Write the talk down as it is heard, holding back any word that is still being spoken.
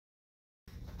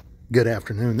Good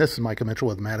afternoon. This is Micah Mitchell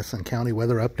with Madison County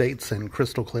Weather Updates and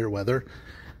Crystal Clear Weather.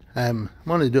 I'm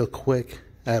going to do a quick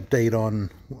update on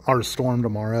our storm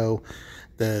tomorrow.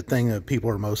 The thing that people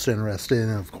are most interested in,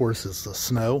 of course, is the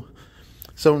snow.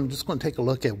 So I'm just going to take a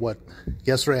look at what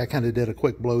yesterday I kind of did a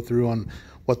quick blow through on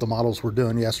what the models were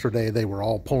doing yesterday. They were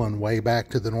all pulling way back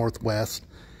to the northwest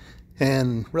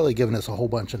and really giving us a whole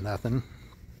bunch of nothing.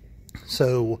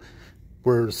 So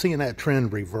we're seeing that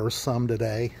trend reverse some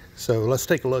today. So let's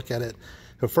take a look at it.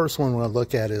 The first one we're going to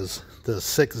look at is the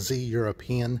 6Z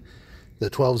European. The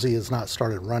 12Z has not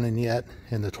started running yet,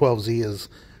 and the 12Z is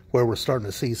where we're starting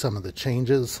to see some of the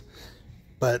changes.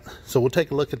 So we'll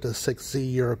take a look at the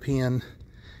 6Z European,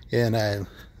 and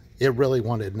it really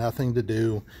wanted nothing to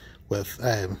do with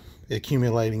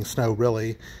accumulating snow,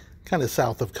 really kind of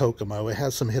south of Kokomo. It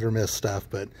has some hit or miss stuff,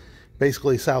 but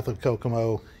basically south of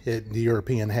Kokomo, the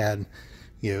European had,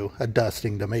 a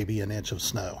dusting to maybe an inch of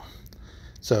snow.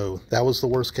 So that was the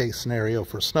worst case scenario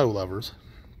for snow lovers.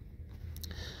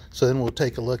 So then we'll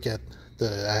take a look at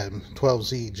the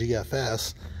 12Z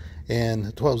GFS, and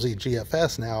the 12Z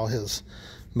GFS now has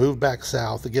moved back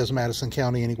south. It gives Madison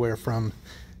County anywhere from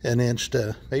an inch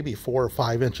to maybe 4 or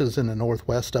 5 inches in the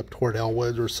northwest up toward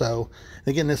Elwood or so.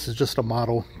 Again, this is just a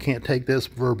model. Can't take this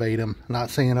verbatim. I'm not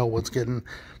saying Elwood's getting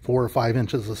 4 or 5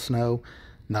 inches of snow.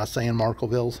 Not saying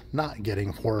Marklettville's not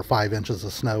getting 4 or 5 inches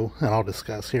of snow, and I'll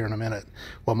discuss here in a minute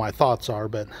what my thoughts are,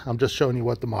 but I'm just showing you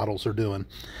what the models are doing.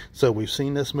 So we've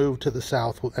seen this move to the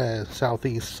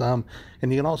southeast some,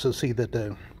 and you can also see that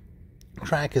the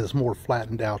track is more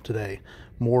flattened out today,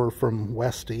 more from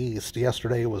west to east.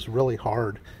 Yesterday it was really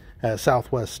hard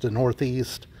southwest to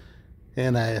northeast,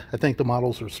 and I think the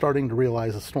models are starting to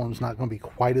realize the storm's not going to be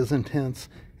quite as intense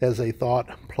as they thought.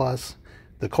 Plus,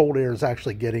 the cold air is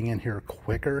actually getting in here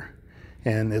quicker,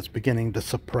 and it's beginning to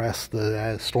suppress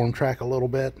the storm track a little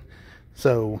bit.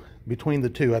 So between the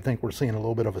two, I think we're seeing a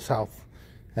little bit of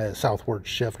a southward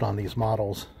shift on these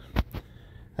models.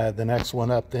 The next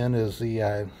one up then is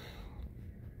the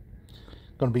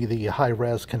going to be the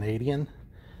high-res Canadian.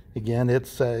 Again,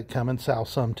 it's coming south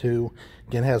some too.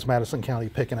 Again, has Madison County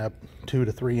picking up 2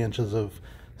 to 3 inches of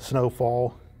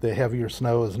snowfall. The heavier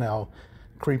snow is now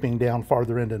creeping down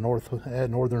farther into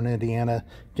northern Indiana,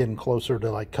 getting closer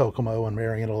to like Kokomo and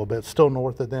Marion a little bit. Still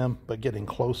north of them, but getting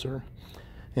closer.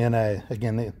 And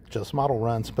again, it just model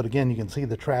runs. But again, you can see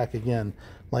the track again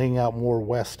laying out more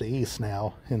west to east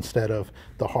now instead of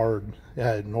the hard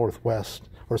northwest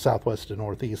or southwest to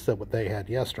northeast that what they had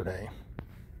yesterday.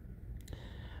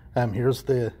 Here's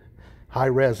the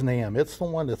high-res NAM. It's the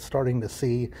one that's starting to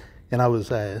see, and I was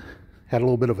had a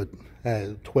little bit of a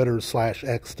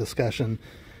Twitter/X discussion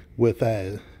with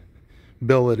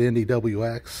Bill at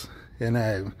NDWX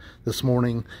and this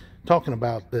morning talking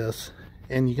about this,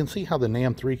 and you can see how the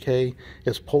NAM 3K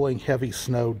is pulling heavy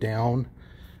snow down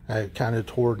kind of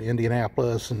toward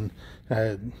Indianapolis and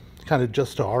kind of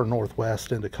just to our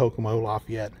northwest into Kokomo,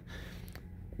 Lafayette.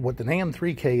 What the NAM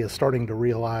 3K is starting to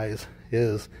realize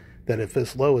is that if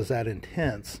this low is that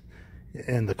intense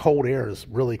and the cold air is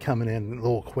really coming in a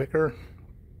little quicker,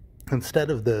 instead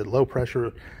of the low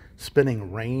pressure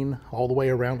spinning rain all the way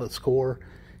around its core,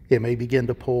 it may begin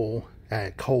to pull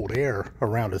cold air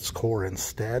around its core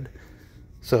instead.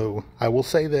 So I will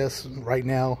say this right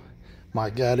now, my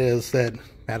gut is that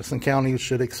Madison County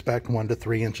should expect 1 to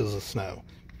 3 inches of snow.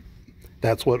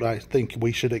 That's what I think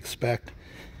we should expect.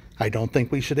 I don't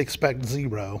think we should expect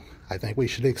 0. I think we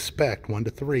should expect 1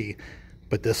 to 3.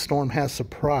 But this storm has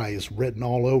surprise written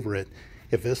all over it.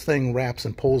 If this thing wraps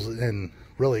and pulls it and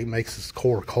really makes its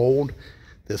core cold,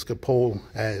 this could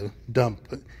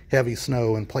dump heavy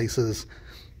snow in places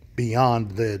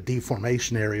beyond the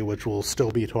deformation area, which will still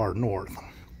be to our north.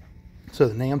 So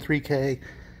the NAM 3K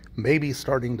may be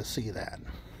starting to see that.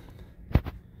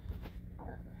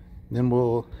 Then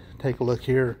we'll take a look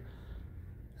here.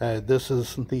 This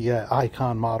is the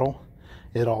Icon model.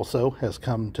 It also has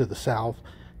come to the south.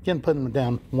 Again, putting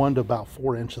down 1 to about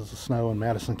 4 inches of snow in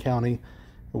Madison County,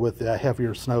 with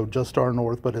heavier snow just to our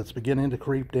north, but it's beginning to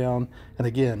creep down. And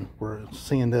again, we're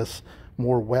seeing this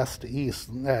more west to east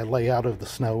layout of the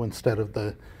snow instead of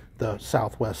the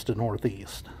southwest to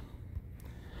northeast.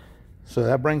 So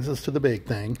that brings us to the big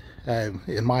thing,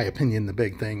 in my opinion, the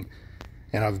big thing,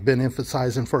 and I've been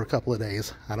emphasizing for a couple of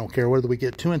days. I don't care whether we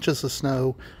get 2 inches of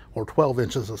snow or 12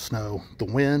 inches of snow. The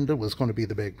wind was going to be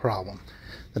the big problem.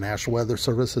 The National Weather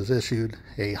Service has issued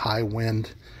a high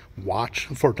wind watch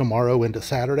for tomorrow into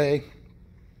Saturday.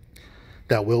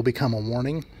 That will become a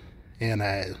warning, and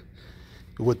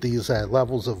with these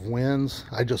levels of winds,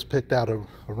 I just picked out a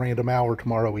random hour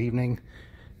tomorrow evening.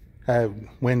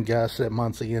 Wind gusts at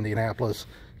Muncie, Indianapolis,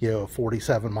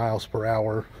 47 miles per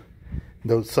hour.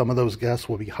 Some of those gusts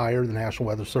will be higher. The National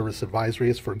Weather Service advisory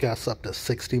is for gusts up to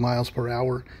 60 miles per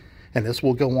hour. And this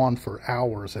will go on for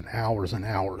hours and hours and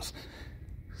hours.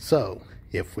 So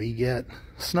if we get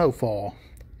snowfall,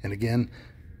 and again,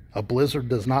 a blizzard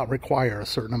does not require a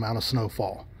certain amount of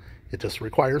snowfall. It just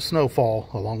requires snowfall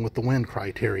along with the wind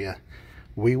criteria.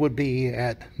 We would be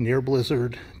at near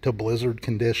blizzard to blizzard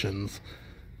conditions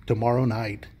tomorrow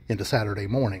night into Saturday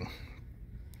morning.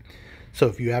 So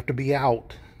if you have to be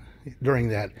out during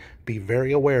that, be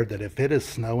very aware that if it is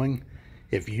snowing,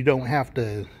 if you don't have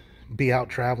to be out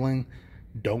traveling,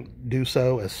 don't do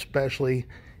so, especially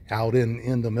out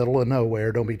in the middle of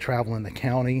nowhere. Don't be traveling the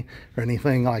county or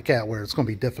anything like that where it's going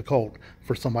to be difficult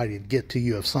for somebody to get to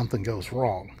you if something goes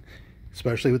wrong.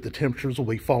 Especially with the temperatures will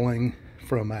be falling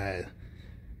from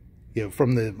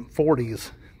from the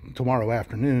 40s tomorrow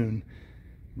afternoon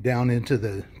down into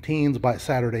the teens by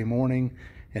Saturday morning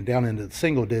and down into the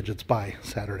single digits by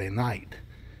Saturday night.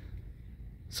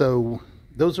 So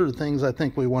those are the things I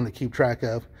think we want to keep track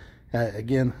of.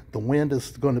 Again, the wind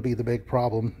is going to be the big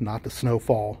problem, not the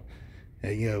snowfall.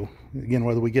 Again,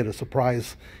 whether we get a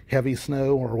surprise heavy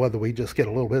snow or whether we just get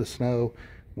a little bit of snow,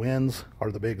 winds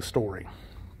are the big story.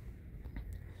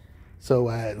 So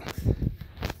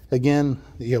again,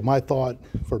 my thought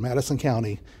for Madison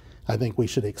County, I think we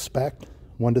should expect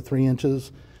 1 to 3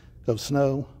 inches of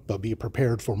snow, but be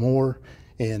prepared for more.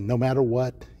 And no matter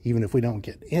what, even if we don't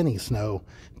get any snow,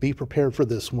 be prepared for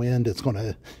this wind. It's going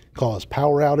to cause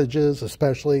power outages,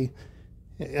 especially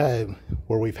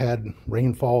where we've had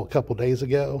rainfall a couple days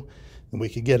ago. And we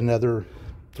could get another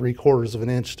 3/4 of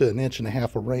an inch to 1.5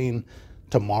 inches of rain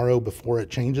tomorrow before it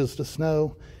changes to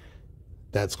snow.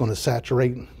 That's going to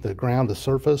saturate the ground, the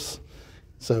surface.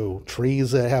 So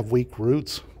trees that have weak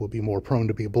roots will be more prone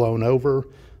to be blown over.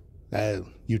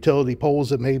 Utility poles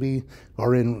that maybe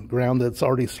are in ground that's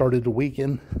already started to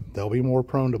weaken, they'll be more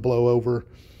prone to blow over.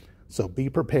 So be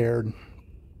prepared.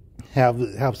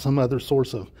 Have some other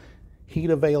source of heat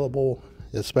available,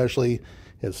 especially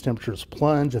as temperatures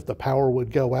plunge. If the power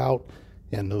would go out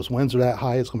and those winds are that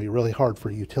high, it's going to be really hard for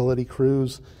utility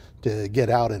crews to get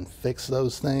out and fix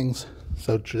those things.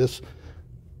 So just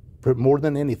more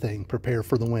than anything, prepare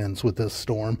for the winds with this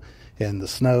storm. And the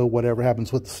snow, whatever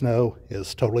happens with the snow,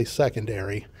 is totally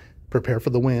secondary. Prepare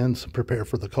for the winds, prepare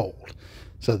for the cold.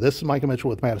 So this is Micah Mitchell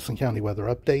with Madison County Weather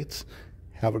Updates.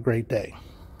 Have a great day.